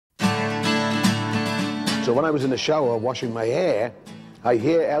So when I was in the shower washing my hair, I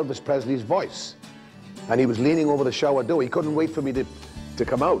hear Elvis Presley's voice. And he was leaning over the shower door. He couldn't wait for me to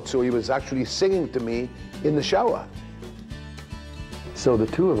come out, so he was actually singing to me in the shower. So the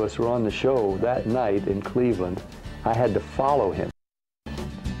two of us were on the show that night in Cleveland. I had to follow him.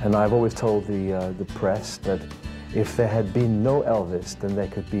 And I've always told the press that if there had been no Elvis, then there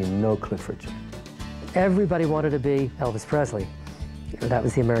could be no Cliff Richard. Everybody wanted to be Elvis Presley. That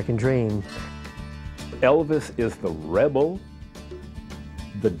was the American dream. Elvis is the rebel,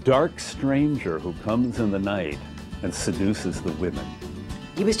 the dark stranger who comes in the night and seduces the women.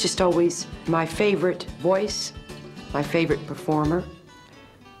 He was just always my favorite voice, my favorite performer,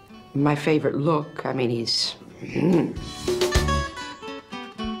 my favorite look. I mean, he's...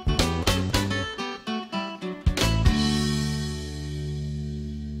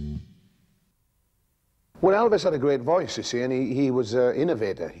 Well, Elvis had a great voice, you see, and he was an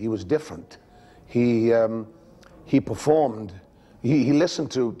innovator. He was different. He performed. He listened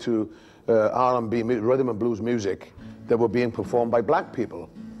to R&B, rhythm and blues music that were being performed by black people.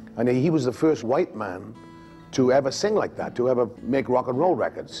 And he was the first white man to ever sing like that, to ever make rock and roll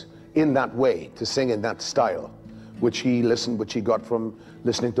records in that way, to sing in that style, which he got from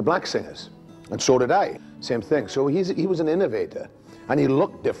listening to black singers. And so did I, same thing. So he was an innovator. And he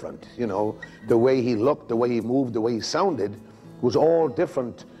looked different, you know. The way he looked, the way he moved, the way he sounded was all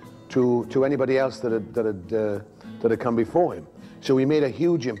different to anybody else that had come before him. So he made a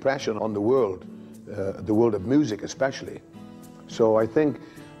huge impression on the world of music especially. So I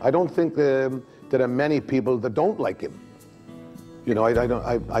don't think there are many people that don't like him. You know,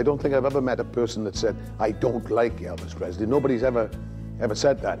 I don't think I've ever met a person that said, I don't like Elvis Presley. Nobody's ever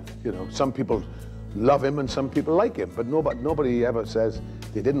said that, you know. Some people love him and some people like him, but nobody ever says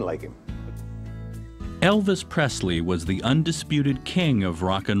they didn't like him. Elvis Presley was the undisputed king of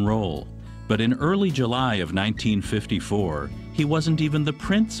rock and roll, but in early July of 1954, he wasn't even the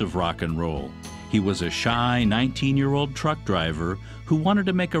prince of rock and roll. He was a shy 19-year-old truck driver who wanted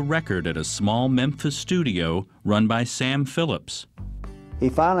to make a record at a small Memphis studio run by Sam Phillips. He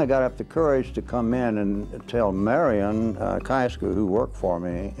finally got up the courage to come in and tell Marion Kaisker, who worked for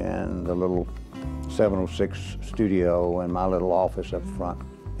me in the little 706 studio in my little office up front,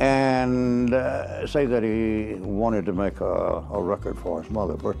 and say that he wanted to make a record for his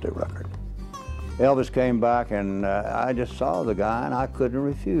mother, a birthday record. Elvis came back, and I just saw the guy, and I couldn't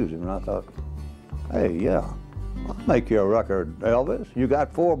refuse him. And I thought, hey, yeah, I'll make you a record, Elvis. You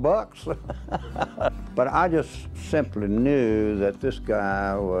got $4? But I just simply knew that this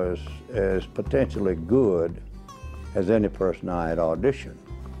guy was as potentially good as any person I had auditioned,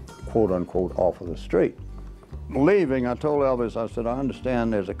 quote unquote, off of the street. Leaving, I told Elvis, I said, I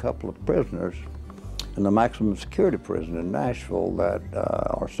understand there's a couple of prisoners in the maximum security prison in Nashville that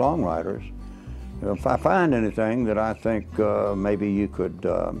are songwriters. If I find anything that I think maybe you could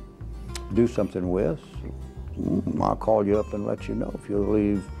do something with, I'll call you up and let you know if you'll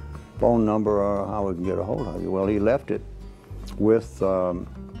leave phone number or how we can get a hold of you. Well, he left it with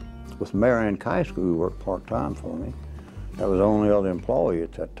Marion Kaisker, who worked part-time for me. That was the only other employee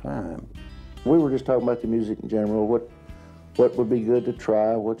at that time. We were just talking about the music in general, what would be good to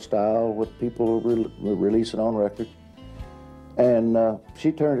try, what style, what people were releasing on record. And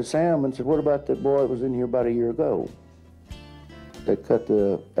she turned to Sam and said, what about that boy that was in here about a year ago that cut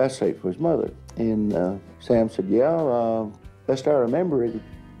the essay for his mother? And Sam said, yeah, best I remember, the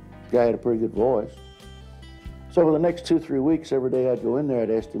guy had a pretty good voice. So for the next 2 or 3 weeks, every day I'd go in there,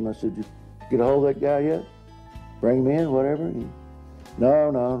 I'd ask him, I said, did you get a hold of that guy yet? Bring him in, whatever.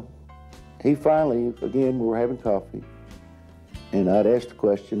 No. He finally, again, we were having coffee, and I'd asked the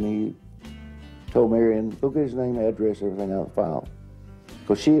question. He told Marion, go get his name, address, everything out of the file.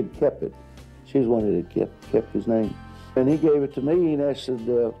 Because she had kept it. She was one that had kept his name. And he gave it to me, and I said,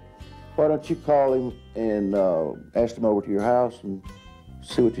 why don't you call him and ask him over to your house and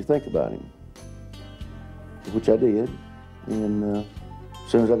see what you think about him? Which I did. And as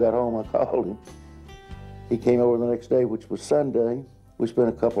soon as I got home, I called him. He came over the next day, which was Sunday. We spent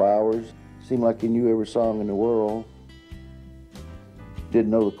a couple hours. Seemed like he knew every song in the world.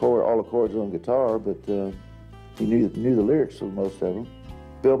 Didn't know all the chords on guitar, but he knew the lyrics of most of them.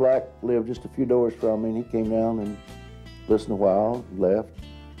 Bill Black lived just a few doors from me, and he came down and listened a while, left.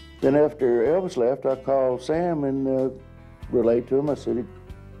 Then after Elvis left, I called Sam and relayed to him. I said,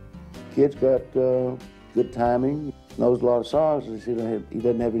 kid's got good timing, knows a lot of songs. He said he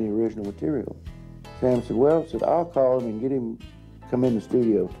doesn't have any original material. Sam said, well, I'll call him and get him come in the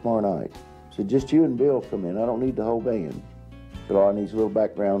studio tomorrow night. I said, just you and Bill come in. I don't need the whole band. I said, all I need is a little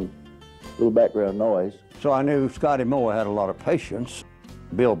background noise. So I knew Scotty Moore had a lot of patience.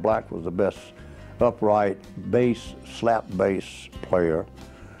 Bill Black was the best upright bass, slap bass player.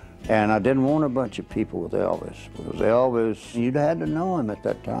 And I didn't want a bunch of people with Elvis, because Elvis, you'd had to know him at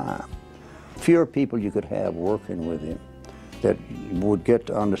that time. Fewer people you could have working with him that would get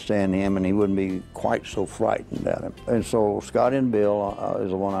to understand him, and he wouldn't be quite so frightened at him. And so Scotty and Bill is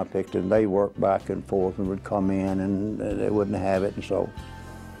the one I picked, and they worked back and forth and would come in, and they wouldn't have it. And so,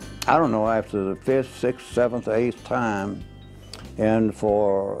 I don't know, after the 5th, 6th, 7th, 8th time, and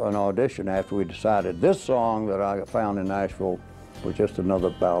for an audition after we decided this song that I found in Nashville was just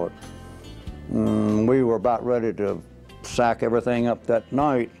another ballad. We were about ready to sack everything up that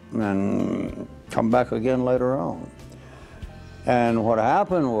night and come back again later on. And what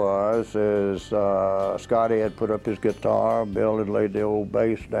happened was, Scotty had put up his guitar, Bill had laid the old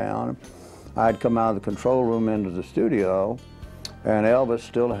bass down. I'd come out of the control room into the studio, and Elvis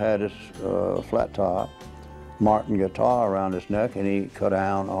still had his flat top Martin guitar around his neck, and he cut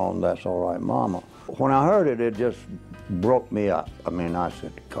down on That's All Right Mama. When I heard it, it just broke me up. I mean, I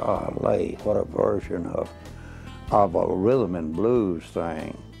said, golly, what a version of a rhythm and blues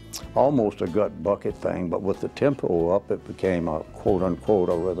thing. Almost a gut bucket thing, but with the tempo up, it became a quote-unquote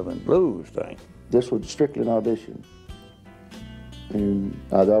a rhythm and blues thing. This was strictly an audition. And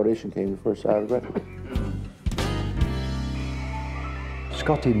the audition came the first side of the record.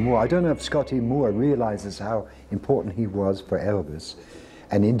 Scotty Moore, I don't know if Scotty Moore realizes how important he was for Elvis,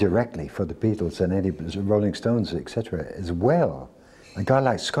 and indirectly for the Beatles and any Rolling Stones, etc. as well. A guy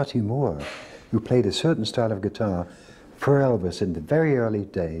like Scotty Moore, who played a certain style of guitar for Elvis in the very early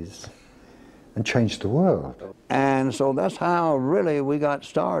days and changed the world. And so that's how really we got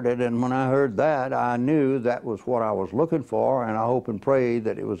started, and when I heard that, I knew that was what I was looking for, and I hope and prayed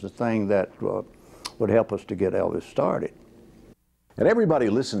that it was the thing that would help us to get Elvis started. And everybody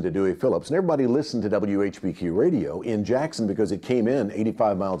listened to Dewey Phillips, and everybody listened to WHBQ radio in Jackson because it came in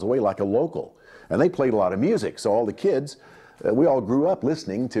 85 miles away like a local. And they played a lot of music, so all the kids, we all grew up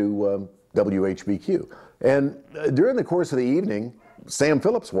listening to WHBQ. And during the course of the evening, Sam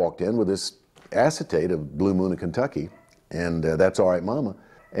Phillips walked in with this acetate of Blue Moon of Kentucky, and That's All Right Mama,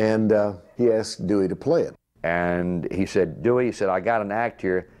 and he asked Dewey to play it. And he said, Dewey, he said, I got an act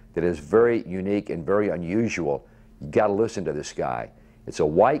here that is very unique and very unusual. You got to listen to this guy. It's a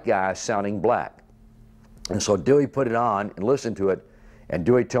white guy sounding black. And so Dewey put it on and listened to it, and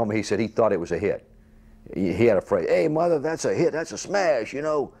Dewey told me, he said he thought it was a hit. He had a phrase, hey, mother, that's a hit, that's a smash, you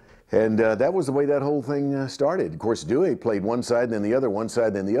know. And that was the way that whole thing started. Of course, Dewey played one side, then the other, one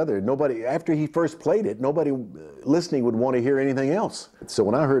side, then the other. Nobody, after he first played it, nobody listening would want to hear anything else. So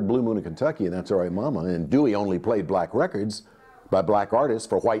when I heard Blue Moon of Kentucky and That's All Right Mama, and Dewey only played black records by black artists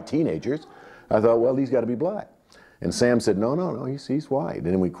for white teenagers, I thought, well, he's got to be black. And Sam said, no, no, no, he's white. And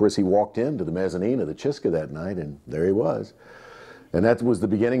then, of course, he walked into the mezzanine of the Chiska that night, and there he was. And that was the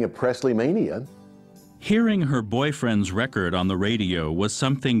beginning of Presley Mania. Hearing her boyfriend's record on the radio was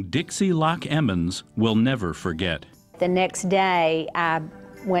something Dixie Locke Emmons will never forget. The next day, I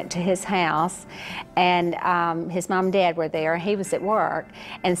went to his house, and his mom and dad were there. He was at work,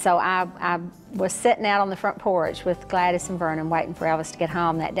 and so I was sitting out on the front porch with Gladys and Vernon waiting for Elvis to get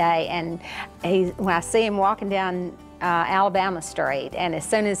home that day, and when I see him walking down Alabama Street, and as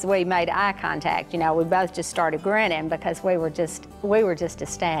soon as we made eye contact, you know, we both just started grinning because we were just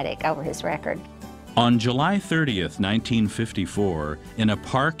ecstatic over his record. On July 30th, 1954, in a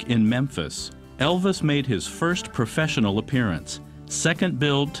park in Memphis, Elvis made his first professional appearance, second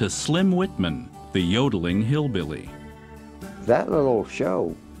billed to Slim Whitman, the yodeling hillbilly. That little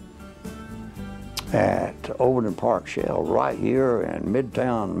show at Overton Park Shell right here in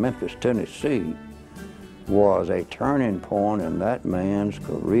Midtown Memphis, Tennessee was a turning point in that man's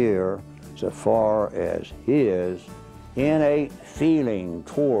career so far as his innate feeling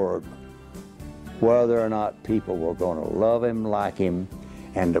toward whether or not people were going to love him, like him,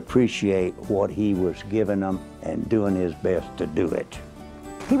 and appreciate what he was giving them and doing his best to do it.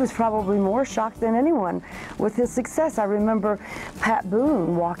 He was probably more shocked than anyone with his success. I remember Pat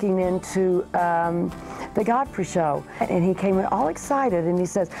Boone walking into the Godfrey show, and he came in all excited, and he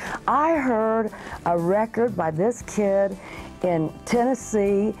says, I heard a record by this kid in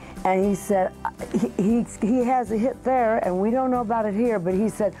Tennessee, and he said, he has a hit there, and we don't know about it here, but he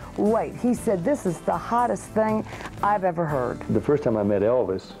said, wait, he said, this is the hottest thing I've ever heard. The first time I met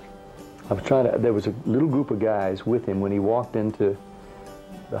Elvis, there was a little group of guys with him when he walked into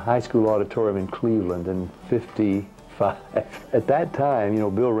the high school auditorium in Cleveland in '55. At that time, you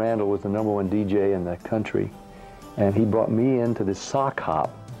know, Bill Randall was the #1 DJ in the country, and he brought me into this sock hop,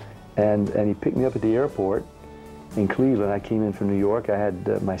 and he picked me up at the airport in Cleveland. I came in from New York. I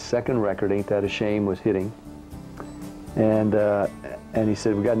had my second record, Ain't That a Shame, was hitting, and And he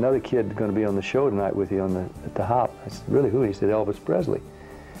said, we got another kid going to be on the show tonight with you at the Hop. I said, really, who? He said, Elvis Presley.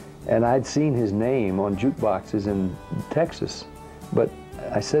 And I'd seen his name on jukeboxes in Texas. But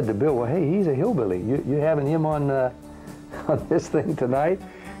I said to Bill, well, hey, he's a hillbilly. You having him on this thing tonight?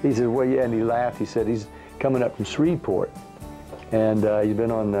 He said, well, yeah, and he laughed. He said, he's coming up from Shreveport. And he's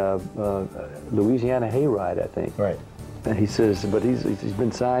been on Louisiana Hayride, I think. Right. And he says, but he's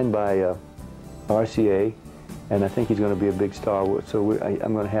been signed by RCA, and I think he's going to be a big star. So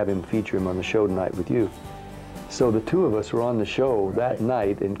I'm going to have him feature him on the show tonight with you. So the two of us were on the show that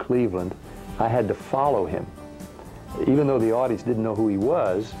night in Cleveland. I had to follow him. Even though the audience didn't know who he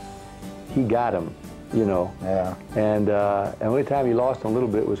was, he got him, you know. Yeah. And the only time he lost a little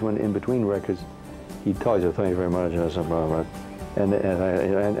bit was when in between records, he told you, thank you very much, and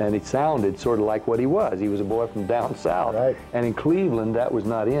it sounded sort of like what he was. He was a boy from down south. Right. And in Cleveland, that was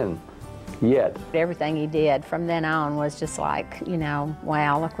not in yet. Everything he did from then on was just like, you know,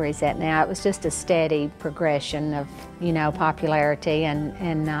 wow, look where he's at now. It was just a steady progression of, you know, popularity, and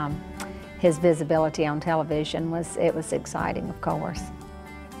his visibility on television was exciting, of course.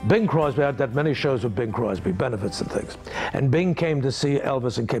 Bing Crosby, I had that many shows with Bing Crosby, benefits and things. And Bing came to see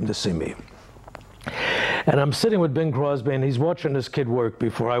Elvis and came to see me. And I'm sitting with Bing Crosby, and he's watching this kid work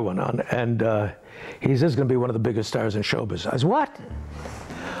before I went on, and he says he's going to be one of the biggest stars in showbiz. I said, what?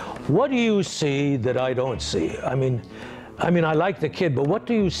 What do you see that I don't see? I mean, I like the kid, but what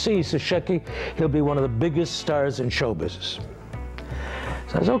do you see? He says, Shecky, he'll be one of the biggest stars in show business.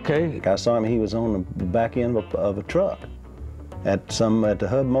 So I was okay. I saw him, he was on the back end of a truck at the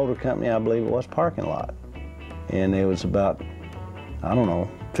Hub Motor Company, I believe it was, parking lot. And there was about, I don't know,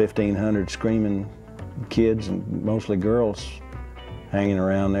 1,500 screaming kids, and mostly girls, hanging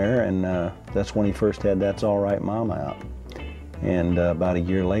around there, and that's when he first had That's All Right Mama out. And about a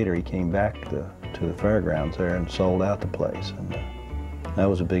year later, he came back to the fairgrounds there and sold out the place, and that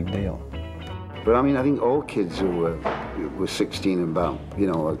was a big deal. But I mean, I think all kids who were 16 and about, you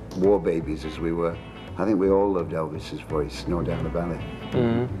know, like war babies as we were, I think we all loved Elvis's voice, no doubt about it.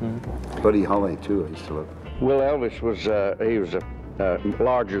 Mm-hmm. Buddy Holly, too, I used to love. Well, Elvis was, he was a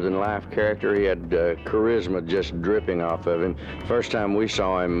larger-than-life character. He had charisma just dripping off of him. First time we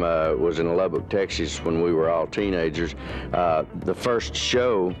saw him was in Lubbock, Texas, when we were all teenagers. The first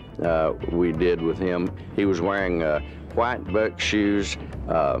show we did with him, he was wearing white buck shoes,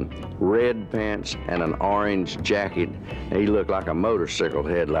 red pants, and an orange jacket. He looked like a motorcycle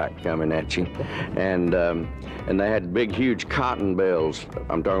headlight coming at you. And they had big, huge cotton bells.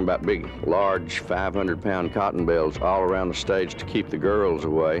 I'm talking about big, large, 500-pound cotton bells all around the stage to keep the girls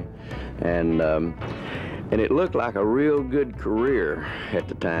away. And it looked like a real good career at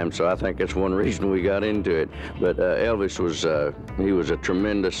the time, so I think that's one reason we got into it. But Elvis was, he was a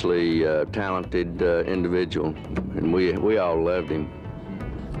tremendously talented individual, and we all loved him.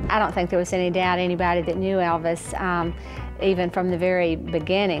 I don't think there was any doubt anybody that knew Elvis, even from the very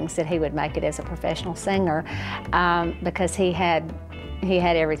beginnings, that he would make it as a professional singer, because he had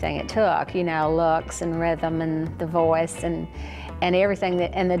everything it took, you know, looks and rhythm and the voice and everything,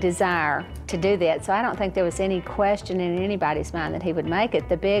 and the desire to do that. So I don't think there was any question in anybody's mind that he would make it.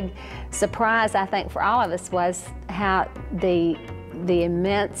 The big surprise, I think, for all of us was how the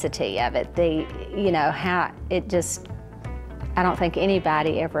immensity of it, you know, how it just, I don't think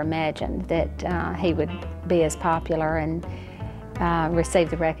anybody ever imagined that he would be as popular and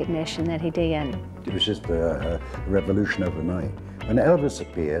receive the recognition that he did. It was just a revolution overnight. When Elvis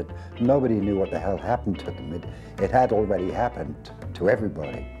appeared, nobody knew what the hell happened to them. It had already happened to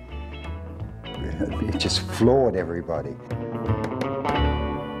everybody. It just floored everybody.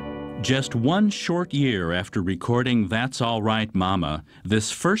 Just one short year after recording That's All Right Mama,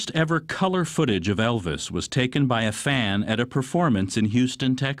 this first ever color footage of Elvis was taken by a fan at a performance in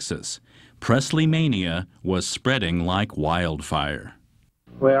Houston, Texas. Presley mania was spreading like wildfire.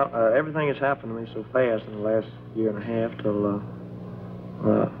 Well, everything has happened to me so fast in the last year and a half till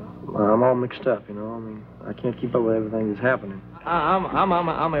I'm all mixed up, you know. I mean, I can't keep up with everything that's happening. I'm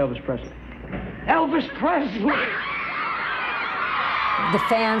Elvis Presley. Elvis Presley! The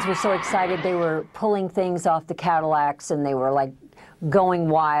fans were so excited, they were pulling things off the Cadillacs, and they were like going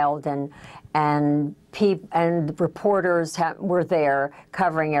wild, and reporters were there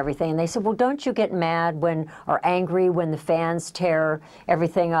covering everything. And they said, well, don't you get mad or angry when the fans tear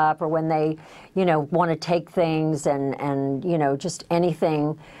everything up, or when they, you know, want to take things and you know, just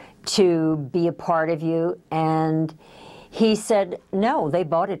anything to be a part of you? And he said, no, they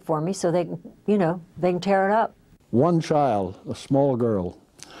bought it for me so they, you know, they can tear it up. One child, a small girl,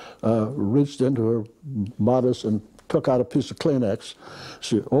 reached into her bodice and took out a piece of Kleenex.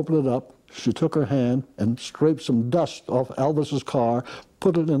 She opened it up she took her hand and scraped some dust off Elvis's car,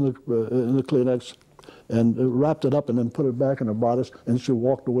 put it in the Kleenex, and wrapped it up and then put it back in her bodice, and she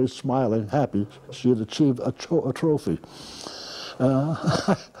walked away smiling, happy. She had achieved a trophy.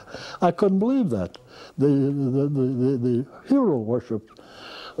 I couldn't believe that. The hero worship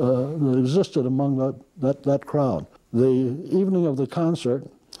that existed among that crowd. The evening of the concert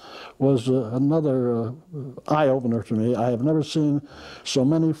was another eye-opener to me. I have never seen so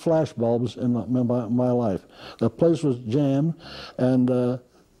many flash bulbs in my life. The place was jammed, and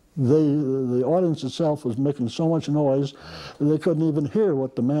the audience itself was making so much noise they couldn't even hear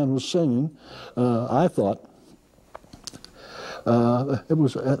what the man was singing. I thought it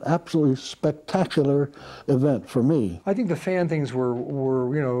was an absolutely spectacular event for me. I think the fan things were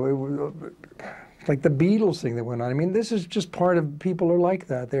you know, it was like the Beatles thing that went on. I mean, this is just part of, people are like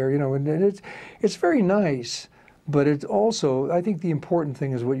that. They're, you know, and it's very nice, but it's also, I think the important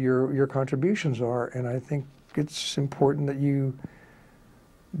thing is what your contributions are, and I think it's important that you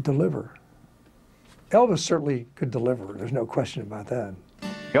deliver. Elvis certainly could deliver. There's no question about that.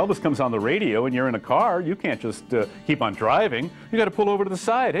 Elvis comes on the radio and you're in a car, you can't just keep on driving. You got to pull over to the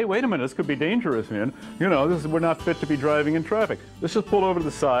side. Hey, wait a minute, this could be dangerous, man. You know, we're not fit to be driving in traffic. Let's just pull over to the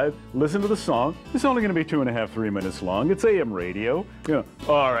side, listen to the song. It's only going to be 2.5, 3 minutes long. It's AM radio. You know,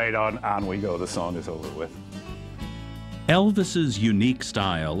 all right, on we go. The song is over with. Elvis's unique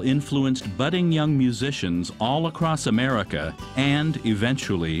style influenced budding young musicians all across America and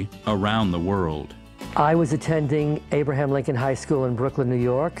eventually around the world. I was attending Abraham Lincoln High School in Brooklyn, New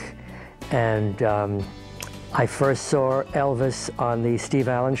York, and I first saw Elvis on the Steve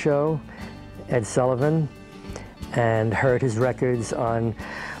Allen Show, Ed Sullivan, and heard his records on,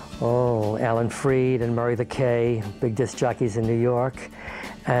 Alan Freed and Murray the K, big disc jockeys in New York,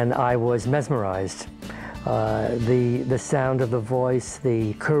 and I was mesmerized. The sound of the voice,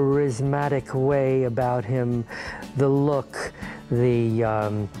 the charismatic way about him, the look,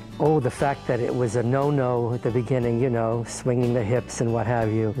 the fact that it was a no-no at the beginning, you know, swinging the hips and what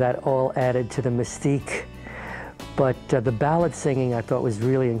have you, that all added to the mystique. But the ballad singing I thought was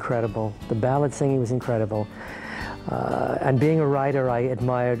really incredible. The ballad singing was incredible. And being a writer, I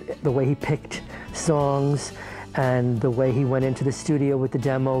admired the way he picked songs and the way he went into the studio with the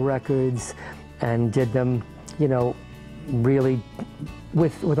demo records and did them, you know, really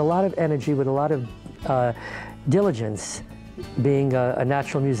with a lot of energy, with a lot of diligence, being a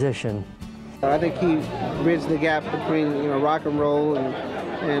natural musician. I think he bridged the gap between, you know, rock and roll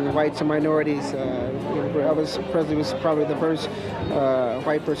and whites and minorities. Elvis Presley was probably the first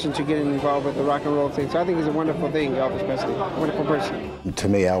white person to get involved with the rock and roll thing. So I think he's a wonderful thing, Elvis Presley, a wonderful person. To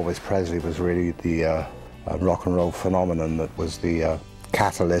me, Elvis Presley was really the rock and roll phenomenon that was the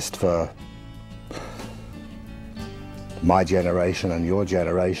catalyst for my generation and your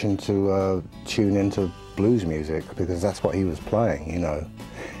generation to tune into blues music, because that's what he was playing, you know,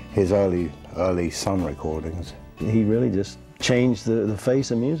 his early Sun recordings. He really just changed the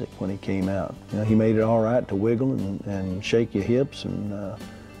face of music when he came out. You know, he made it all right to wiggle and shake your hips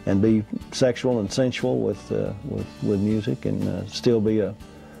and be sexual and sensual with music, and still be a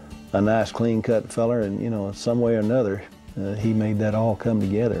nice clean-cut feller, and, you know, some way or another he made that all come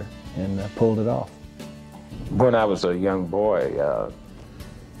together and pulled it off. When I was a young boy,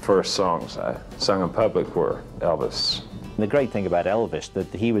 first songs I sung in public were Elvis. The great thing about Elvis, that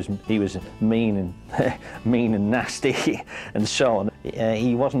he was mean and mean and nasty and so on.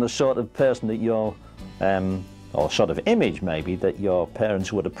 He wasn't the sort of person that your, or sort of image maybe, that your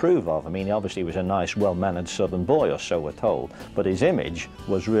parents would approve of. I mean, obviously he was a nice, well-mannered Southern boy, or so we're told, but his image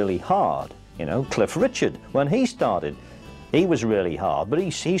was really hard. You know, Cliff Richard, when he started, he was really hard, but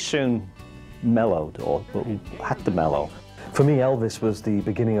he soon mellowed, or had to mellow. For me, Elvis was the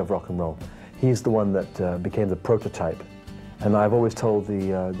beginning of rock and roll. He's the one that became the prototype. And I've always told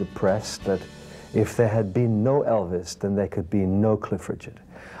the press that if there had been no Elvis, then there could be no Cliff Richard.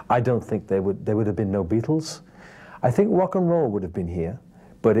 I don't think there would have been no Beatles. I think rock and roll would have been here,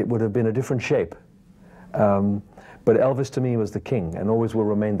 but it would have been a different shape. But Elvis to me was the king, and always will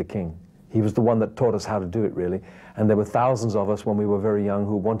remain the king. He was the one that taught us how to do it, really. And there were thousands of us when we were very young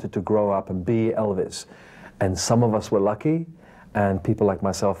who wanted to grow up and be Elvis. And some of us were lucky, and people like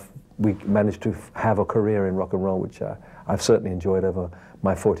myself, we managed to have a career in rock and roll, which I've certainly enjoyed over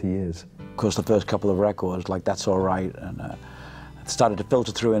my 40 years. Of course, the first couple of records, like That's All Right, and it started to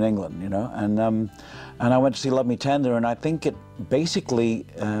filter through in England, you know, and I went to see Love Me Tender, and I think it basically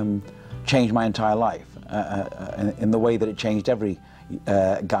changed my entire life in the way that it changed every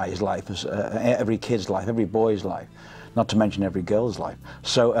guy's life, every kid's life, every boy's life, not to mention every girl's life.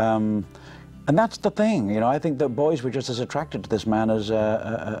 So And that's the thing, you know, I think that boys were just as attracted to this man as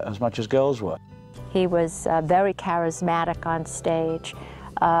much as girls were. He was very charismatic on stage.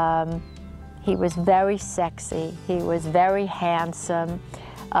 He was very sexy. He was very handsome.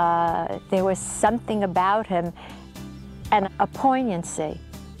 There was something about him and a poignancy.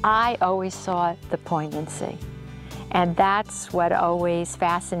 I always saw the poignancy. And that's what always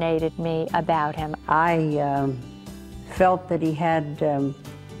fascinated me about him. I felt that he had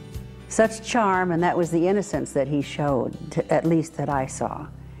such charm, and that was the innocence that he showed, at least that I saw.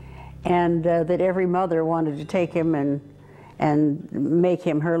 And that every mother wanted to take him and make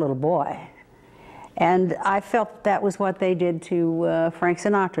him her little boy. And I felt that was what they did to Frank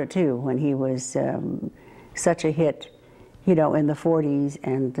Sinatra, too, when he was such a hit, you know, in the 40s.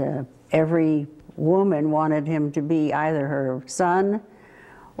 And every woman wanted him to be either her son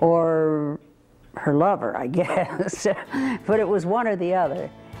or her lover, I guess. But it was one or the other.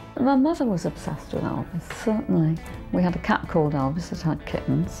 My mother was obsessed with Elvis, certainly. We had a cat called Elvis that had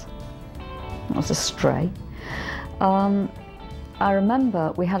kittens. It was a stray. I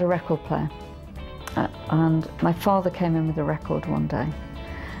remember we had a record player, and my father came in with a record one day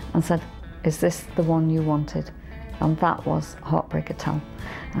and said, "Is this the one you wanted?" And that was Heartbreak Hotel.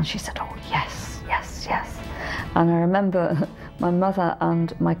 And she said, "Oh, yes, yes, yes." And I remember my mother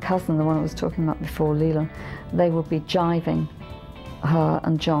and my cousin, the one I was talking about before, Leland, they would be jiving her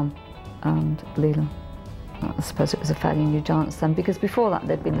and John and Leland. I suppose it was a fairly new dance then, because before that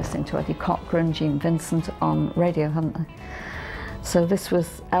they'd been listening to Eddie Cochran, Gene Vincent on radio, hadn't they? So this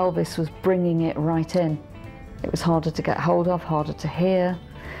was, Elvis was bringing it right in. It was harder to get hold of, harder to hear.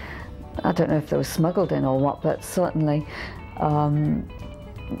 I don't know if they were smuggled in or what, but certainly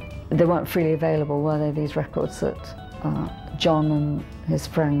they weren't freely available, were they, these records that John and his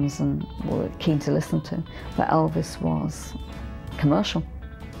friends were keen to listen to. But Elvis was commercial.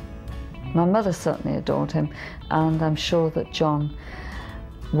 My mother certainly adored him, and I'm sure that John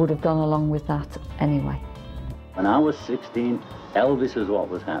would have gone along with that anyway. When I was 16, Elvis was what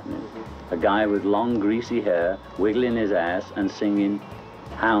was happening. A guy with long, greasy hair, wiggling his ass and singing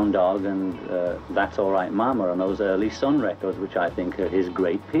Hound Dog and That's All Right Mama on those early Sun records, which I think are his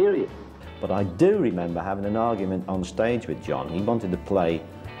great period. But I do remember having an argument on stage with John. He wanted to play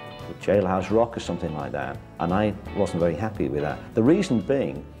Jailhouse Rock or something like that, and I wasn't very happy with that. The reason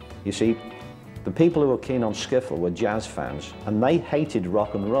being, you see, the people who were keen on skiffle were jazz fans, and they hated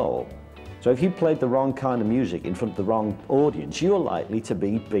rock and roll. So if you played the wrong kind of music in front of the wrong audience, you were likely to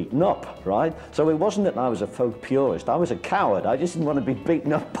be beaten up, right? So it wasn't that I was a folk purist, I was a coward. I just didn't want to be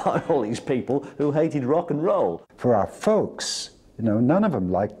beaten up by all these people who hated rock and roll. For our folks, you know, none of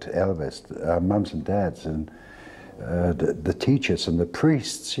them liked Elvis, our mums and dads, and the teachers and the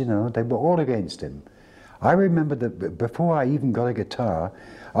priests, you know, they were all against him. I remember that before I even got a guitar,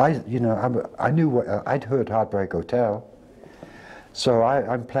 I knew what, I'd heard Heartbreak Hotel. So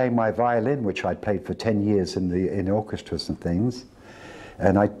I'm playing my violin, which I'd played for 10 years in orchestras and things,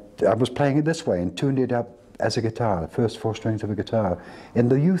 and I was playing it this way and tuned it up as a guitar, the first 4 strings of a guitar, in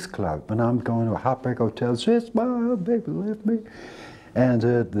the youth club, and I'm going to Heartbreak Hotel, says, "My baby left me," and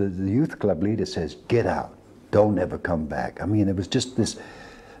the youth club leader says, "Get out, don't ever come back." I mean, it was just this,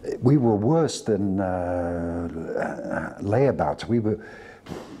 we were worse than layabouts. We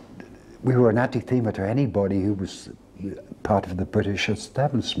were an anathema to anybody who was part of the British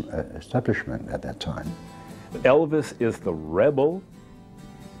establishment at that time. Elvis is the rebel,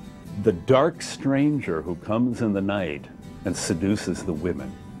 the dark stranger who comes in the night and seduces the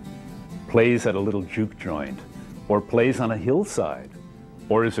women, plays at a little juke joint, or plays on a hillside,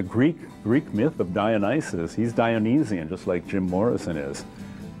 or is a Greek myth of Dionysus. He's Dionysian, just like Jim Morrison is.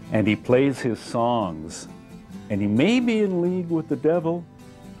 And he plays his songs, and he may be in league with the devil,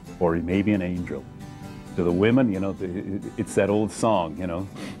 or he may be an angel. To the women, you know, it's that old song, you know,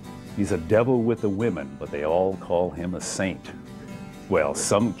 he's a devil with the women, but they all call him a saint. Well,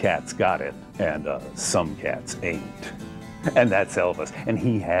 some cats got it, and some cats ain't. And that's Elvis, and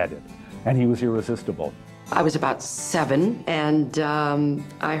he had it, and he was irresistible. I was about 7, and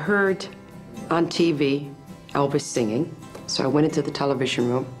I heard on TV Elvis singing, so I went into the television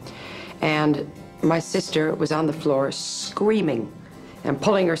room, and my sister was on the floor screaming and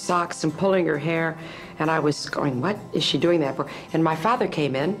pulling her socks and pulling her hair, and I was going, what is she doing that for? And my father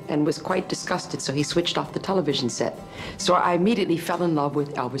came in and was quite disgusted, so he switched off the television set. So I immediately fell in love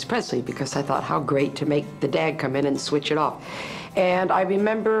with Elvis Presley, because I thought how great to make the dad come in and switch it off. And I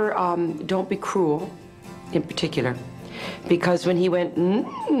remember Don't Be Cruel in particular, because when he went,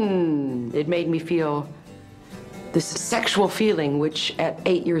 it made me feel this sexual feeling, which at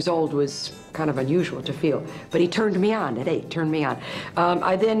 8 years old was kind of unusual to feel. But he turned me on at 8, turned me on.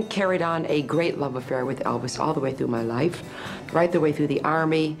 I then carried on a great love affair with Elvis all the way through my life, right the way through the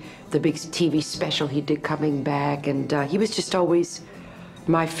Army, the big TV special he did coming back, and he was just always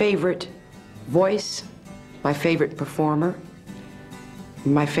my favorite voice, my favorite performer,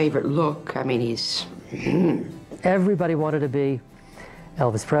 my favorite look. I mean, he's... Everybody wanted to be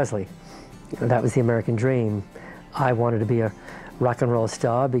Elvis Presley. That was the American dream. I wanted to be a rock and roll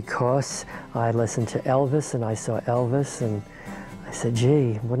star because I listened to Elvis and I saw Elvis and I said,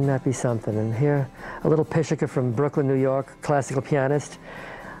 gee, wouldn't that be something? And here, a little pishiker from Brooklyn, New York, classical pianist,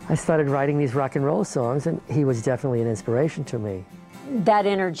 I started writing these rock and roll songs, and he was definitely an inspiration to me. That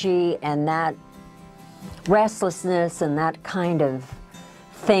energy and that restlessness and that kind of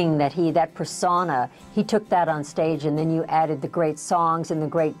thing that persona, he took that on stage, and then you added the great songs and the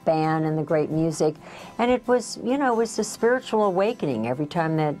great band and the great music, and it was, you know, it was a spiritual awakening every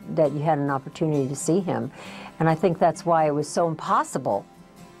time that you had an opportunity to see him. And I think that's why it was so impossible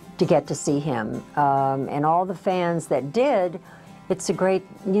to get to see him. And all the fans that did, it's a great,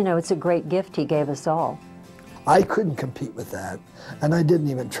 you know, it's a great gift he gave us all. I couldn't compete with that, and I didn't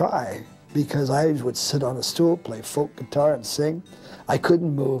even try, because I would sit on a stool, play folk guitar and sing. I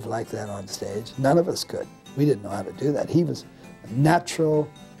couldn't move like that on stage. None of us could. We didn't know how to do that. He was a natural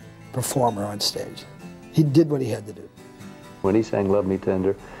performer on stage. He did what he had to do. When he sang Love Me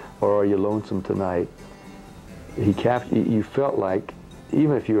Tender or Are You Lonesome Tonight, you felt like,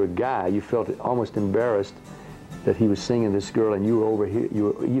 even if you're a guy, you felt almost embarrassed that he was singing this girl and you were over here, you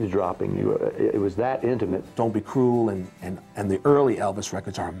were eavesdropping. It was that intimate. Don't Be Cruel and the early Elvis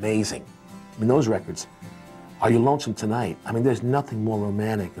records are amazing. I mean, those records, Are You Lonesome Tonight? I mean, there's nothing more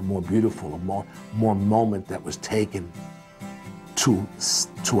romantic and more beautiful and more moment that was taken to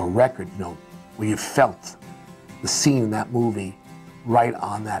a record, you know, where you felt the scene in that movie right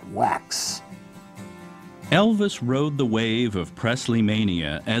on that wax. Elvis rode the wave of Presley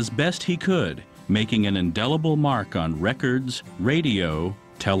mania as best he could, making an indelible mark on records, radio,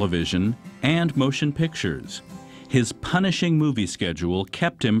 television, and motion pictures. His punishing movie schedule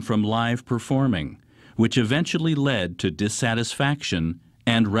kept him from live performing, which eventually led to dissatisfaction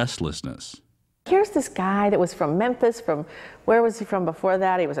and restlessness. Here's this guy that was from Memphis, where was he from before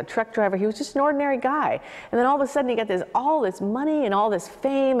that? He was a truck driver. He was just an ordinary guy. And then all of a sudden he got all this money and all this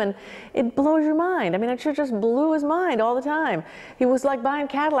fame, and it blows your mind. I mean, it sure just blew his mind all the time. He was like buying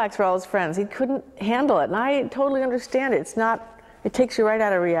Cadillacs for all his friends. He couldn't handle it, and I totally understand it. It takes you right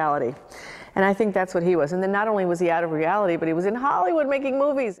out of reality. And I think that's what he was. And then not only was he out of reality, but he was in Hollywood making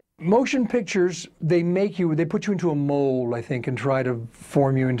movies. Motion pictures, they put you into a mold, I think, and try to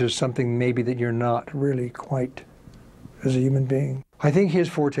form you into something maybe that you're not really quite as a human being. I think his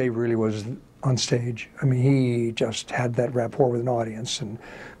forte really was on stage. I mean, he just had that rapport with an audience and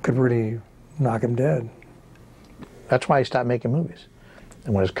could really knock him dead. That's why he stopped making movies.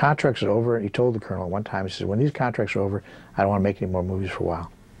 And when his contracts were over, he told the Colonel one time, he said, when these contracts are over, I don't want to make any more movies for a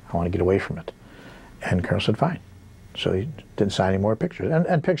while. I want to get away from it. And the Colonel said, fine. So he didn't sign any more pictures.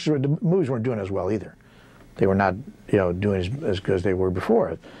 And the movies weren't doing as well either. They were not, you know, doing as good as they were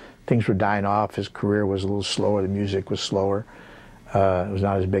before. Things were dying off. His career was a little slower. The music was slower. It was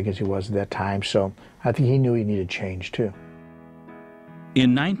not as big as he was at that time. So I think he knew he needed change too.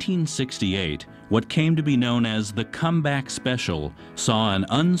 In 1968, what came to be known as the Comeback Special saw an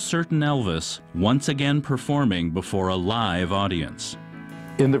uncertain Elvis once again performing before a live audience.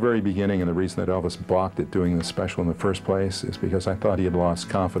 In the very beginning, and the reason that Elvis balked at doing this special in the first place is because I thought he had lost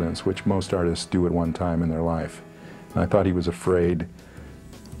confidence, which most artists do at one time in their life. And I thought he was afraid.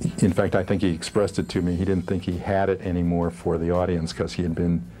 In fact, I think he expressed it to me. He didn't think he had it anymore for the audience because he had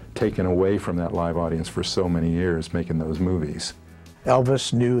been taken away from that live audience for so many years making those movies.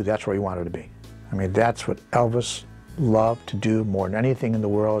 Elvis knew that's where he wanted to be. I mean, that's what Elvis loved to do more than anything in the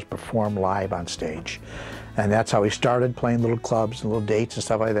world, is perform live on stage. And that's how he started, playing little clubs and little dates and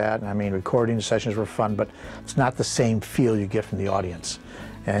stuff like that. And I mean, recording sessions were fun, but it's not the same feel you get from the audience.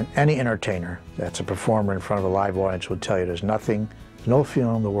 And any entertainer that's a performer in front of a live audience will tell you there's no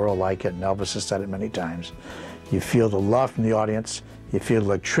feeling in the world like it, and Elvis has said it many times. You feel the love from the audience, you feel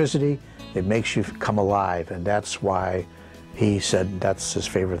electricity, it makes you come alive, and that's why he said that's his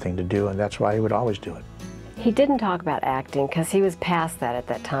favorite thing to do, and that's why he would always do it. He didn't talk about acting because he was past that at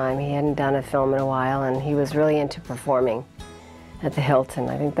that time. He hadn't done a film in a while, and he was really into performing at the Hilton.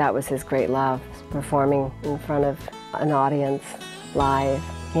 I think that was his great love, performing in front of an audience live.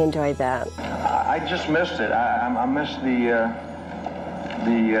 He enjoyed that. I just missed it. I missed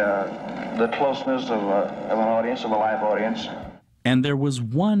the closeness of an audience, of a live audience. And there was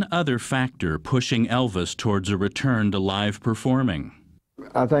one other factor pushing Elvis towards a return to live performing.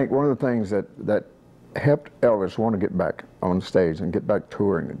 I think one of the things that helped Elvis want to get back on stage and get back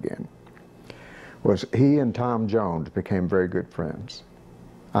touring again was he and Tom Jones became very good friends.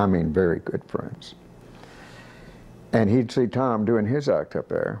 I mean, very good friends. And he'd see Tom doing his act up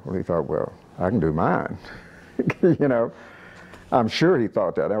there. Well, he thought, well, I can do mine. You know, I'm sure he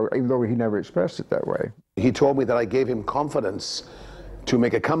thought that, even though he never expressed it that way. He told me that I gave him confidence to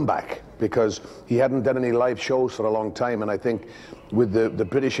make a comeback because he hadn't done any live shows for a long time. And I think with the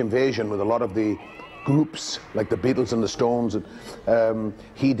British invasion, with a lot of the groups like the Beatles and the Stones,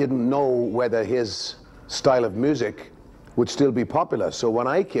 he didn't know whether his style of music would still be popular. So when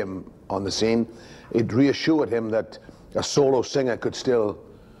I came on the scene, it reassured him that a solo singer could still,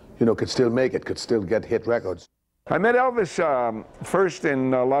 you know, could still make it, could still get hit records. I met Elvis first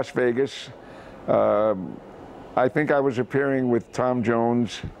in Las Vegas. I think I was appearing with Tom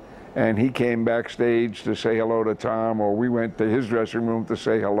Jones, and he came backstage to say hello to Tom, or we went to his dressing room to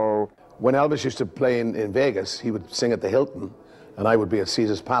say hello. When Elvis used to play in Vegas, he would sing at the Hilton, and I would be at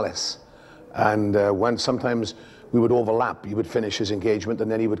Caesar's Palace. And when sometimes we would overlap, he would finish his engagement,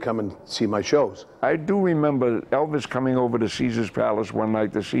 and then he would come and see my shows. I do remember Elvis coming over to Caesar's Palace one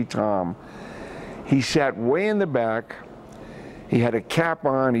night to see Tom. He sat way in the back. He had a cap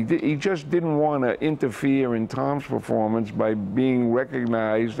on. He just didn't want to interfere in Tom's performance by being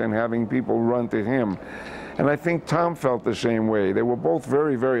recognized and having people run to him. And I think Tom felt the same way. They were both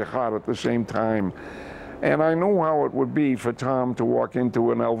very, very hot at the same time. And I know how it would be for Tom to walk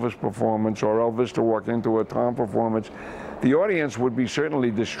into an Elvis performance or Elvis to walk into a Tom performance. The audience would be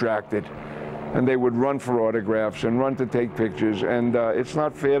certainly distracted, and they would run for autographs and run to take pictures. And it's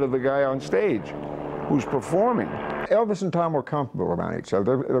not fair to the guy on stage who's performing. Elvis and Tom were comfortable around each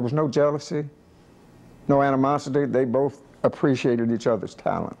other. There was no jealousy, no animosity. They both appreciated each other's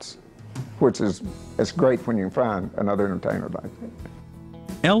talents, which is it's great when you find another entertainer like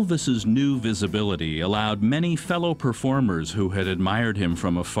that. Elvis's new visibility allowed many fellow performers who had admired him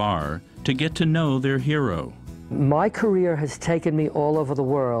from afar to get to know their hero. My career has taken me all over the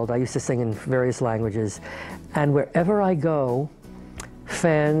world. I used to sing in various languages, and wherever I go,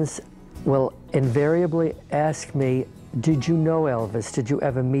 fans will invariably ask me, did you know Elvis? Did you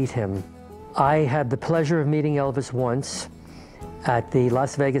ever meet him? I had the pleasure of meeting Elvis once at the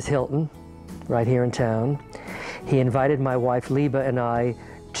Las Vegas Hilton, right here in town. He invited my wife Liba and I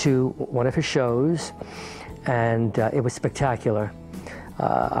to one of his shows, and it was spectacular.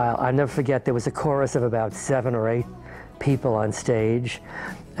 I'll never forget, there was a chorus of about 7 or 8 people on stage,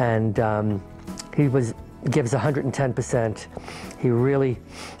 and he gives 110%. He really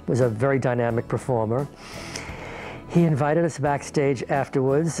was a very dynamic performer. He invited us backstage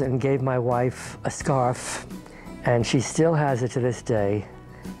afterwards and gave my wife a scarf, and she still has it to this day,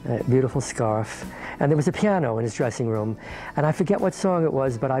 a beautiful scarf. And there was a piano in his dressing room, and I forget what song it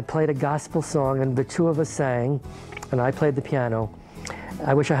was, but I played a gospel song, and the two of us sang, and I played the piano.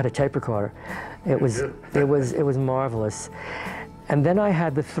 I wish I had a tape recorder. It was marvelous. And then I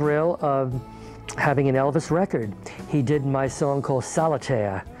had the thrill of having an Elvis record. He did my song called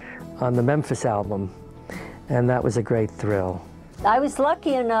Solitaire on the Memphis album, and that was a great thrill. I was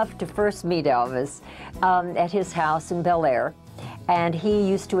lucky enough to first meet Elvis at his house in Bel Air, and he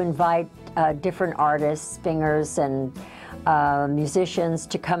used to invite different artists, singers, and musicians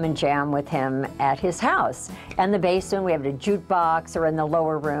to come and jam with him at his house. In the basement, we had a jukebox, or in the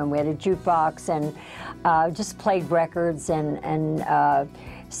lower room, we had a jukebox, and just played records and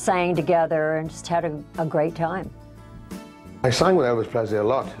sang together and just had a great time. I sang with Elvis Presley a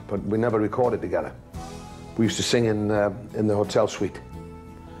lot, but we never recorded together. We used to sing in the hotel suite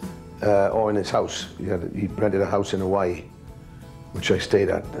or in his house. He rented a house in Hawaii, which I stayed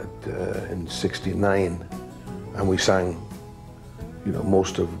at in '69, and we sang, you know,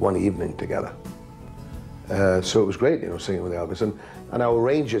 most of one evening together. So it was great, you know, singing with Elvis, and our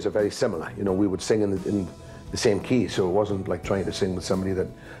ranges are very similar. You know, we would sing in the same key, so it wasn't like trying to sing with somebody that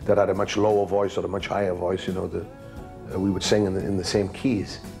had a much lower voice or a much higher voice. You know, we would sing in the same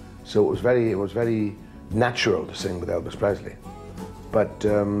keys, so it was very natural to sing with Elvis Presley. But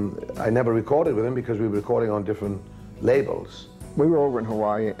I never recorded with him because we were recording on different labels. We were over in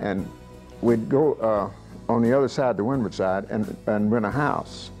Hawaii, and we'd go on the other side, the windward side, and rent a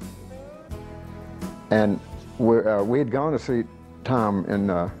house. And we had gone to see Tom in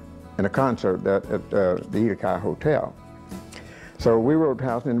a concert at the Sedaka Hotel. So we were at the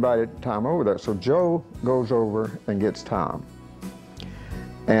house and invited Tom over there. So Joe goes over and gets Tom.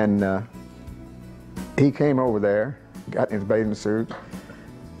 And he came over there, got in his bathing suit.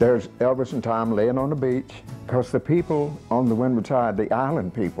 There's Elvis and Tom laying on the beach. Because the people on the windward side, the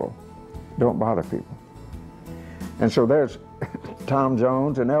island people, don't bother people. And so there's Tom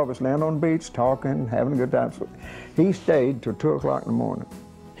Jones and Elvis laying on the beach talking, having a good time. So he stayed till 2 o'clock in the morning.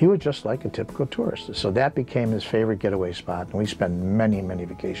 He was just like a typical tourist. So that became his favorite getaway spot. And we spent many, many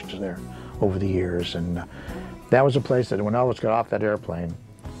vacations there over the years. And that was a place that when Elvis got off that airplane,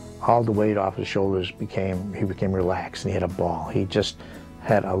 all the weight off his shoulders he became relaxed and he had a ball. He just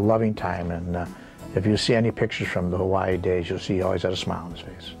had a loving time. And if you see any pictures from the Hawaii days, you'll see he always had a smile on his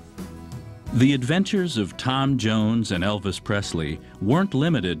face. The adventures of Tom Jones and Elvis Presley weren't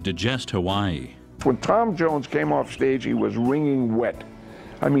limited to just Hawaii. When Tom Jones came off stage, he was wringing wet.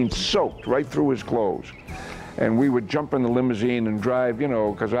 I mean, soaked right through his clothes. And we would jump in the limousine and drive, you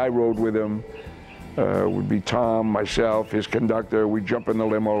know, because I rode with him. Would be Tom, myself, his conductor. We'd jump in the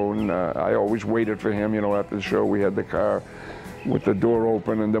limo, and I always waited for him. You know, after the show, we had the car with the door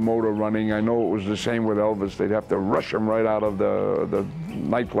open and the motor running. I know it was the same with Elvis. They'd have to rush him right out of the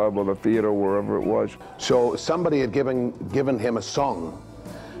nightclub or the theater, wherever it was. So somebody had given him a song,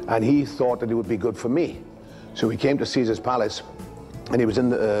 and he thought that it would be good for me. So he came to Caesar's Palace, and he was in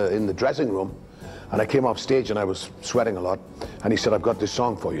the dressing room, and I came off stage and I was sweating a lot, and he said, "I've got this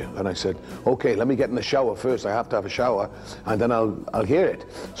song for you." And I said, "Okay, let me get in the shower first. I have to have a shower, and then I'll hear it."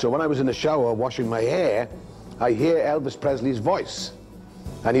 So when I was in the shower washing my hair, I hear Elvis Presley's voice,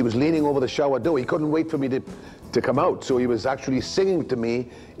 and he was leaning over the shower door. He couldn't wait for me to come out, so he was actually singing to me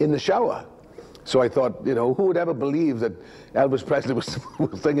in the shower. So I thought, you know, who would ever believe that Elvis Presley was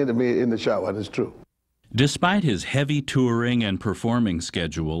singing to me in the shower? And it's true. Despite his heavy touring and performing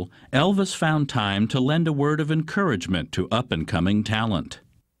schedule, Elvis found time to lend a word of encouragement to up-and-coming talent.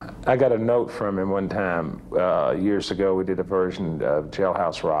 I got a note from him one time, years ago. We did a version of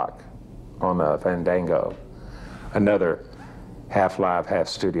Jailhouse Rock on Fandango, another half live, half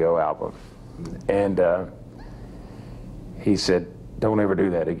studio album. And he said, "Don't ever do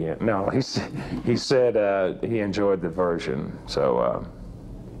that again." No, he said he enjoyed the version. So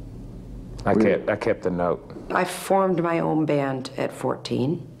I kept the note. I formed my own band at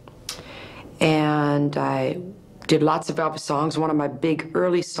 14, and I did lots of Elvis songs. One of my big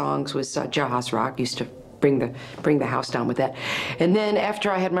early songs was Jailhouse Rock. Used to bring the house down with that. And then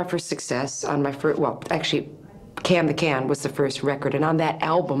after I had my first success on my first, well, actually, Can the Can was the first record, and on that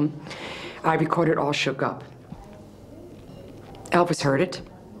album, I recorded All Shook Up. Elvis heard it,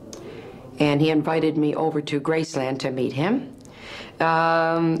 and he invited me over to Graceland to meet him.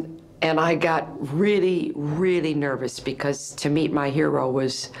 And I got really, really nervous because to meet my hero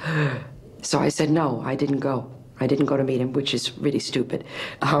was, so I said no, I didn't go. I didn't go to meet him, which is really stupid.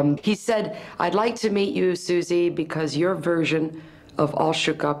 He said, "I'd like to meet you, Suzi, because your version of All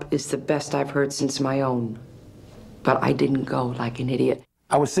Shook Up is the best I've heard since my own." But I didn't go like an idiot.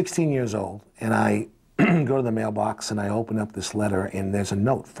 I was 16 years old, and I go to the mailbox, and I open up this letter, and there's a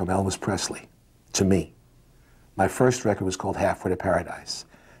note from Elvis Presley to me. My first record was called Halfway to Paradise.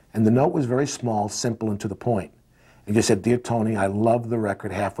 And the note was very small, simple, and to the point. It just said, "Dear Tony, I love the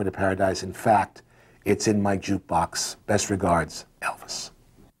record Halfway to Paradise. In fact, it's in my jukebox. Best regards, Elvis."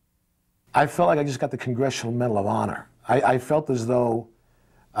 I felt like I just got the Congressional Medal of Honor. I felt as though,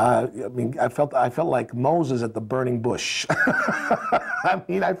 I felt like Moses at the burning bush. I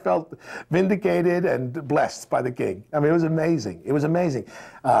mean, I felt vindicated and blessed by the king. I mean, it was amazing. It was amazing.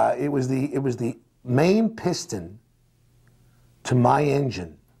 It was the main piston to my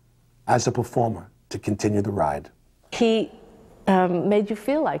engine as a performer to continue the ride. He made you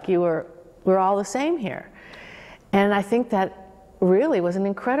feel like we're all the same here. And I think that really was an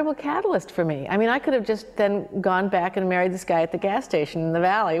incredible catalyst for me. I mean, I could have just then gone back and married this guy at the gas station in the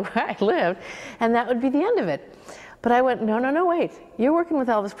valley where I lived, and that would be the end of it. But I went, no, wait. You're working with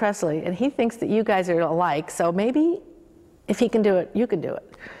Elvis Presley, and he thinks that you guys are alike, so maybe if he can do it, you can do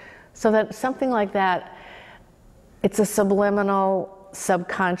it. So that something like that, it's a subliminal,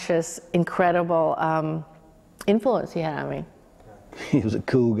 subconscious, incredible influence he had on me. He was a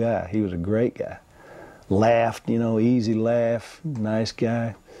cool guy. He was a great guy. Laughed, you know, easy laugh, nice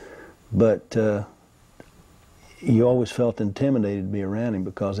guy. But you always felt intimidated to be around him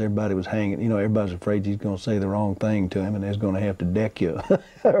because everybody was hanging, you know, everybody's afraid he's going to say the wrong thing to him and he's going to have to deck you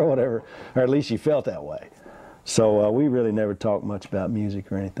or whatever, or at least you felt that way. So we really never talked much about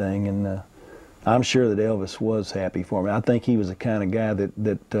music or anything, and I'm sure that Elvis was happy for me. I think he was the kind of guy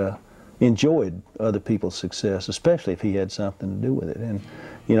that enjoyed other people's success, especially if he had something to do with it. And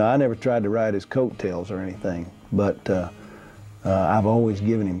you know, I never tried to ride his coattails or anything, but I've always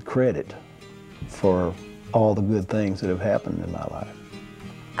given him credit for all the good things that have happened in my life.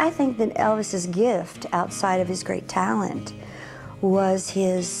 I think that Elvis's gift, outside of his great talent, was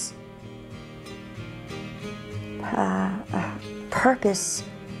his purpose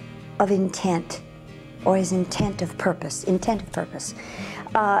of intent, or his intent of purpose.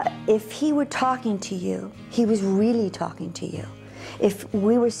 If he were talking to you, he was really talking to you. If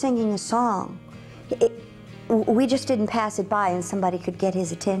we were singing a song, we just didn't pass it by and somebody could get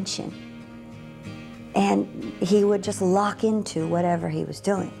his attention. And he would just lock into whatever he was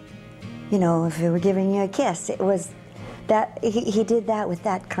doing. You know, if he were giving you a kiss, it was that, he did that with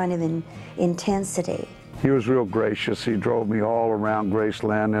that kind of intensity. He was real gracious. He drove me all around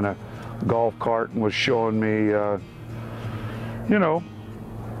Graceland in a golf cart and was showing me, you know,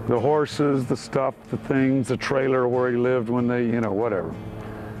 the horses, the stuff, the things, the trailer where he lived when they, you know, whatever.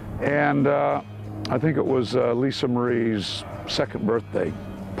 And I think it was Lisa Marie's second birthday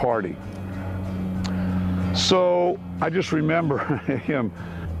party. So I just remember him,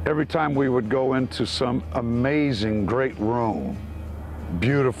 every time we would go into some amazing, great room,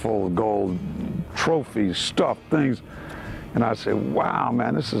 beautiful gold trophies, stuff, things, and I'd say, wow,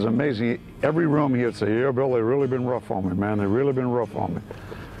 man, this is amazing. Every room he would say, yeah, Bill, they've really been rough on me, man. They've really been rough on me.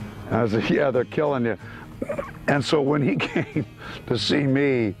 And I said, yeah, they're killing you. And so when he came to see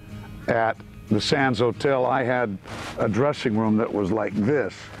me at the Sands Hotel, I had a dressing room that was like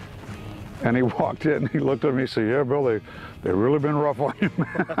this. And he walked in and he looked at me and said, yeah, Bill, they've really been rough on you,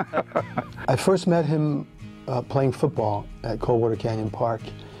 man. I first met him playing football at Coldwater Canyon Park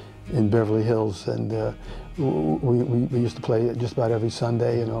in Beverly Hills, and we used to play just about every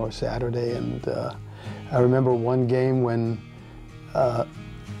Sunday, you know, or Saturday. And I remember one game when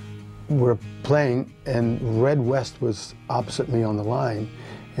we're playing and Red West was opposite me on the line,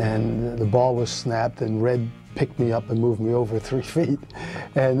 and the ball was snapped and Red picked me up and moved me over 3 feet.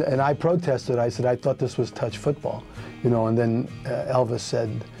 And I protested. I said, I thought this was touch football, you know, and then Elvis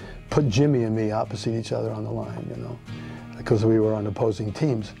said, put Jimmy and me opposite each other on the line, you know, because we were on opposing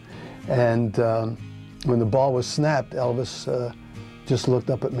teams. And when the ball was snapped, Elvis just looked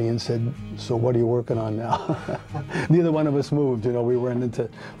up at me and said, so what are you working on now? Neither one of us moved, you know, we weren't into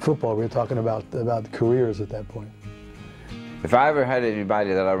football. We were talking about careers at that point. If I ever had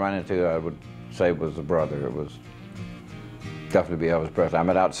anybody that I ran into, I would say was a brother. It was definitely be Elvis Presley. I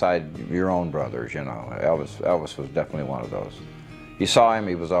mean, outside your own brothers, you know. Elvis was definitely one of those. You saw him,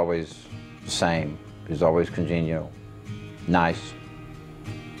 he was always the same. He was always congenial, nice.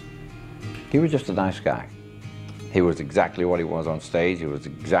 He was just a nice guy. He was exactly what he was on stage. He was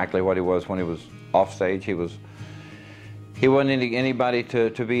exactly what he was when he was off stage. He wasn't anybody to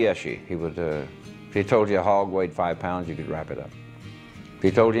BS you. He would, if he told you a hog weighed 5 pounds, you could wrap it up. If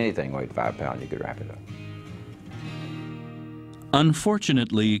he told you anything weighed 5 pounds, you could wrap it up.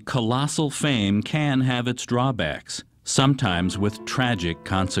 Unfortunately, colossal fame can have its drawbacks, sometimes with tragic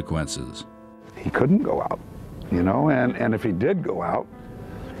consequences. He couldn't go out, you know, and if he did go out,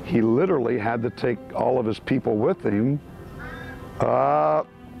 he literally had to take all of his people with him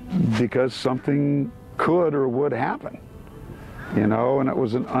because something could or would happen, you know, and it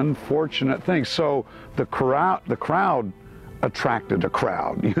was an unfortunate thing. So the crowd attracted a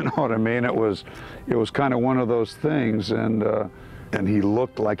crowd, you know what I mean? It was kind of one of those things, and he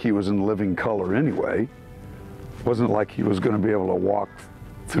looked like he was in living color anyway. It wasn't like he was going to be able to walk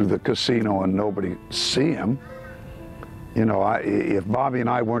through the casino and nobody see him. You know, if Bobby and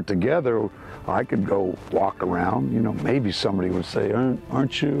I weren't together, I could go walk around, you know, maybe somebody would say,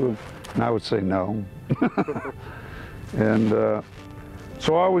 aren't you? And I would say no. And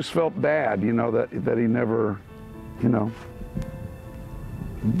so I always felt bad, you know, that he never, you know,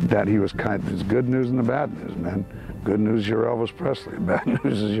 that he was kind of, there's good news and the bad news, man. Good news, you're Elvis Presley. Bad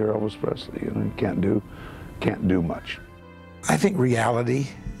news is you're Elvis Presley. You know, you can't do much. I think reality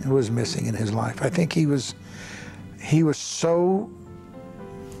was missing in his life. I think he was so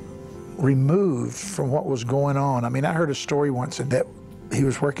removed from what was going on. I mean, I heard a story once that he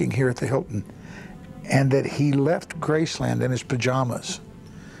was working here at the Hilton and that he left Graceland in his pajamas,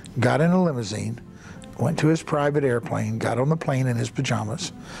 got in a limousine, went to his private airplane, got on the plane in his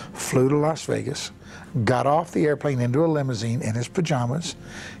pajamas, flew to Las Vegas, got off the airplane into a limousine in his pajamas,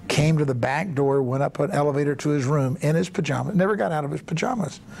 came to the back door, went up an elevator to his room in his pajamas, never got out of his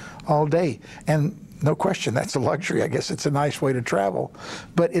pajamas all day. And no question, that's a luxury. I guess it's a nice way to travel,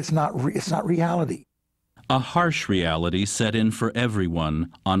 but it's not reality. A harsh reality set in for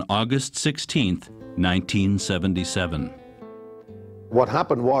everyone on August 16th, 1977. What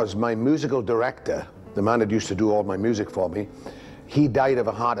happened was my musical director, the man that used to do all my music for me, he died of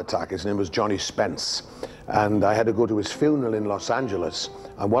a heart attack. His name was Johnny Spence. And I had to go to his funeral in Los Angeles.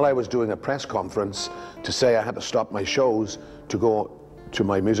 And while I was doing a press conference to say I had to stop my shows to go to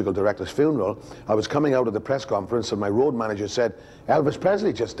my musical director's funeral, I was coming out of the press conference and my road manager said, Elvis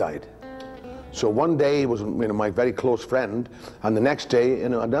Presley just died. So one day he was, my very close friend, and the next day,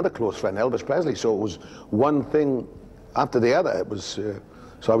 another close friend, Elvis Presley. So it was one thing after the other. It was,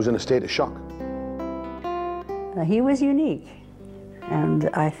 so I was in a state of shock. He was unique, and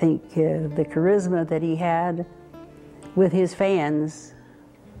I think the charisma that he had with his fans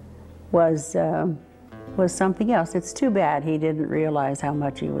was something else. It's too bad he didn't realize how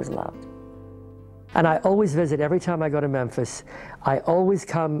much he was loved. And I always visit, every time I go to Memphis, I always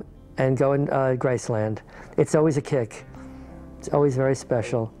come and go in Graceland. It's always a kick. It's always very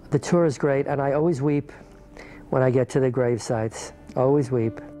special. The tour is great, and I always weep when I get to the grave sites. Always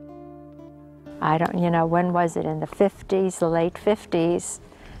weep. I don't, when was it, in the 50s, the late 50s,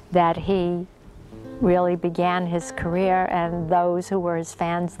 that he really began his career, and those who were his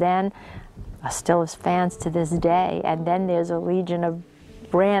fans then are still his fans to this day. And then there's a legion of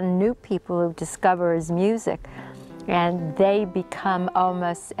brand new people who discover his music, and they become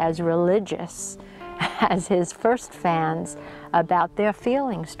almost as religious as his first fans about their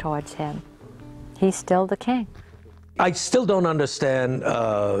feelings towards him. He's still the king. I still don't understand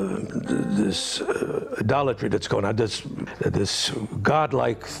this idolatry that's going on, this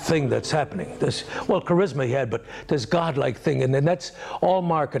godlike thing that's happening. This, well, charisma he had, but this godlike thing, and then that's all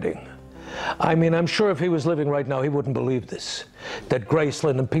marketing. I mean, I'm sure if he was living right now, he wouldn't believe this. That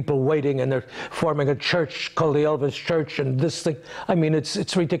Graceland and people waiting, and they're forming a church called the Elvis Church, and this thing. I mean,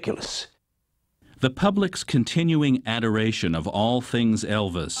 it's ridiculous. The public's continuing adoration of all things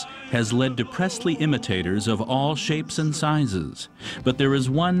Elvis has led to Presley imitators of all shapes and sizes. But there is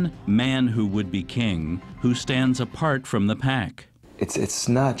one man who would be king who stands apart from the pack. It's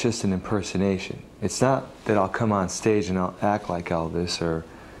not just an impersonation. It's not that I'll come on stage and I'll act like Elvis or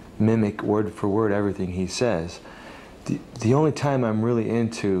mimic word for word everything he says. The only time I'm really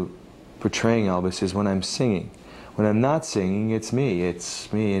into portraying Elvis is when I'm singing. When I'm not singing, it's me.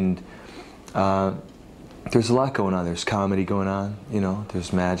 It's me, and there's a lot going on. There's comedy going on,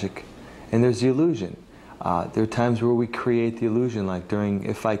 there's magic, and there's the illusion. There are times where we create the illusion, like during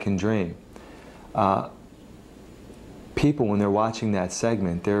If I Can Dream. People, when they're watching that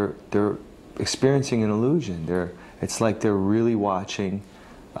segment, they're experiencing an illusion. It's like they're really watching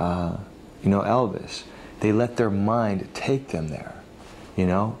Elvis. They let their mind take them there,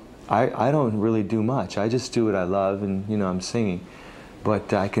 I don't really do much. I just do what I love, and, I'm singing.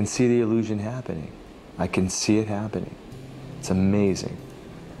 But I can see the illusion happening. I can see it happening. It's amazing.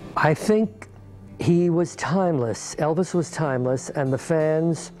 I think he was timeless. Elvis was timeless, and the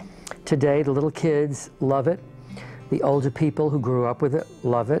fans today, the little kids, love it. The older people who grew up with it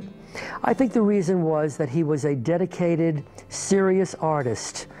love it. I think the reason was that he was a dedicated, serious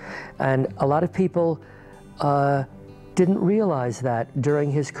artist, and a lot of people didn't realize that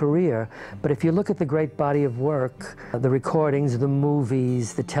during his career. But if you look at the great body of work, the recordings, the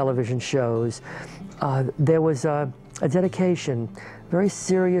movies, the television shows, there was a dedication, very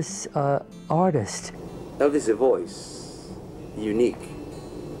serious artist. Elvis is a voice, unique.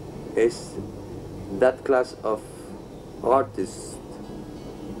 It's that class of artist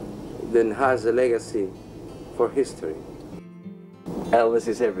then has a legacy for history. Elvis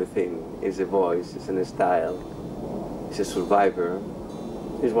is everything. He's a voice, he's a style, he's a survivor.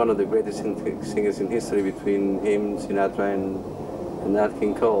 He's one of the greatest singers in history, between him, Sinatra, and Nat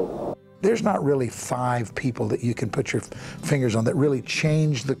King Cole. There's not really 5 people that you can put your fingers on that really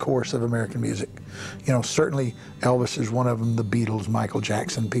changed the course of American music. Certainly Elvis is one of them, the Beatles, Michael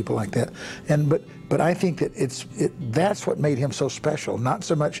Jackson, people like that. But I think that that's what made him so special. Not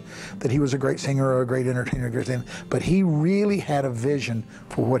so much that he was a great singer or a great entertainer, but he really had a vision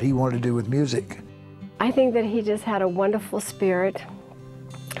for what he wanted to do with music. I think that he just had a wonderful spirit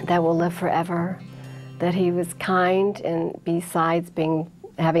that will live forever. That he was kind, and besides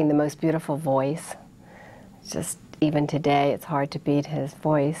having the most beautiful voice, just even today it's hard to beat his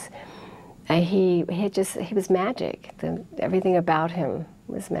voice. And he was magic. Everything about him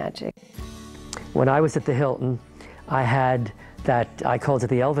was magic. When I was at the Hilton, I had that, I called it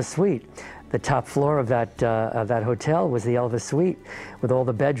the Elvis Suite. The top floor of that hotel was the Elvis Suite, with all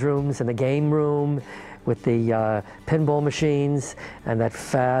the bedrooms and the game room, with the pinball machines and that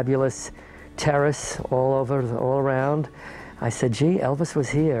fabulous terrace all around. I said, gee, Elvis was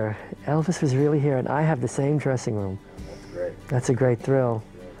here. Elvis was really here, and I have the same dressing room. That's great. That's a great thrill.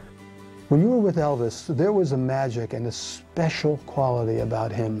 When you were with Elvis, there was a magic and a special quality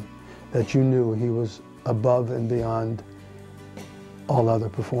about him that you knew he was above and beyond all other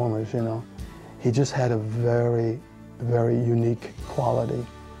performers, He just had a very, very unique quality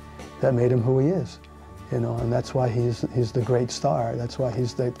that made him who he is, and that's why he's the great star. That's why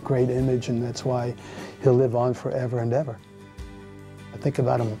he's the great image, and that's why he'll live on forever and ever. I think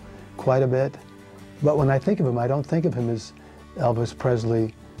about him quite a bit. But when I think of him, I don't think of him as Elvis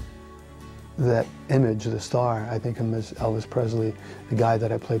Presley, that image, the star. I think of him as Elvis Presley, the guy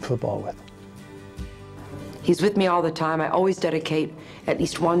that I played football with. He's with me all the time. I always dedicate at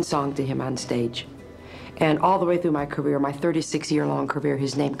least one song to him on stage. And all the way through my career, my 36-year-long career,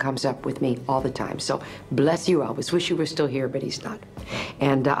 his name comes up with me all the time. So bless you, Elvis. Wish you were still here, but he's not.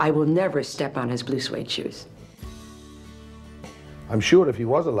 And I will never step on his blue suede shoes. I'm sure if he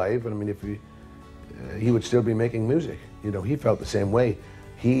was alive, and I mean, if he would still be making music. You know, he felt the same way.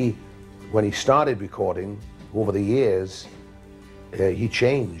 When he started recording, over the years, he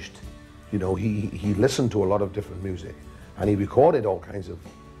changed. You know, he listened to a lot of different music, and he recorded all kinds of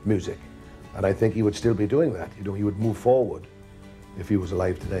music. And I think he would still be doing that. You know, he would move forward if he was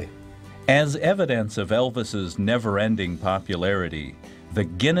alive today. As evidence of Elvis's never-ending popularity, the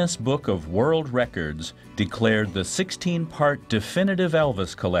Guinness Book of World Records declared the 16-part definitive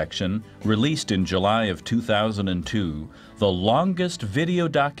Elvis collection, released in July of 2002, the longest video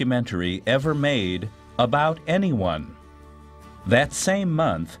documentary ever made about anyone. That same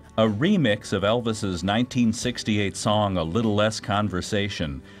month, a remix of Elvis's 1968 song A Little Less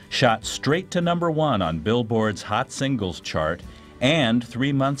Conversation shot straight to #1 on Billboard's Hot Singles chart, and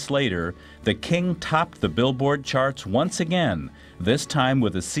 3 months later, the King topped the Billboard charts once again, this time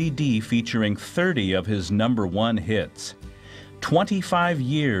with a CD featuring 30 of his #1 hits. 25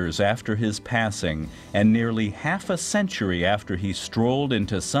 years after his passing, and nearly half a century after he strolled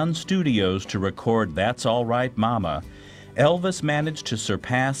into Sun Studios to record That's All Right Mama, Elvis managed to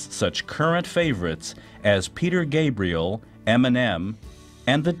surpass such current favorites as Peter Gabriel, Eminem,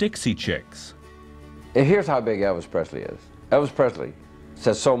 and the Dixie Chicks. Here's how big Elvis Presley is. Elvis Presley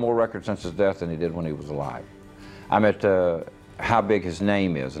has sold more records since his death than he did when he was alive. I meant how big his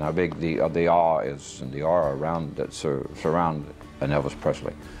name is and how big the awe is and the aura around that surround an Elvis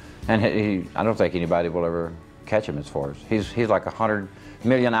Presley. And I don't think anybody will ever catch him as far as he's like 100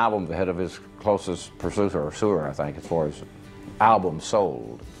 million albums ahead of his closest pursuer, I think, as far as albums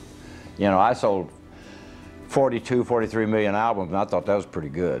sold. You know, I sold 42, 43 million albums, and I thought that was pretty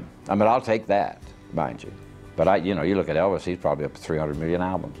good. I mean, I'll take that, mind you. But you know, you look at Elvis, he's probably up to 300 million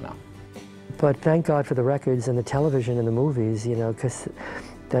albums now. But thank God for the records and the television and the movies, you know, because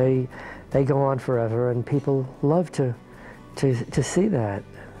they go on forever, and people love to see that.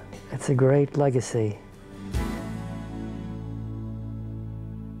 It's a great legacy.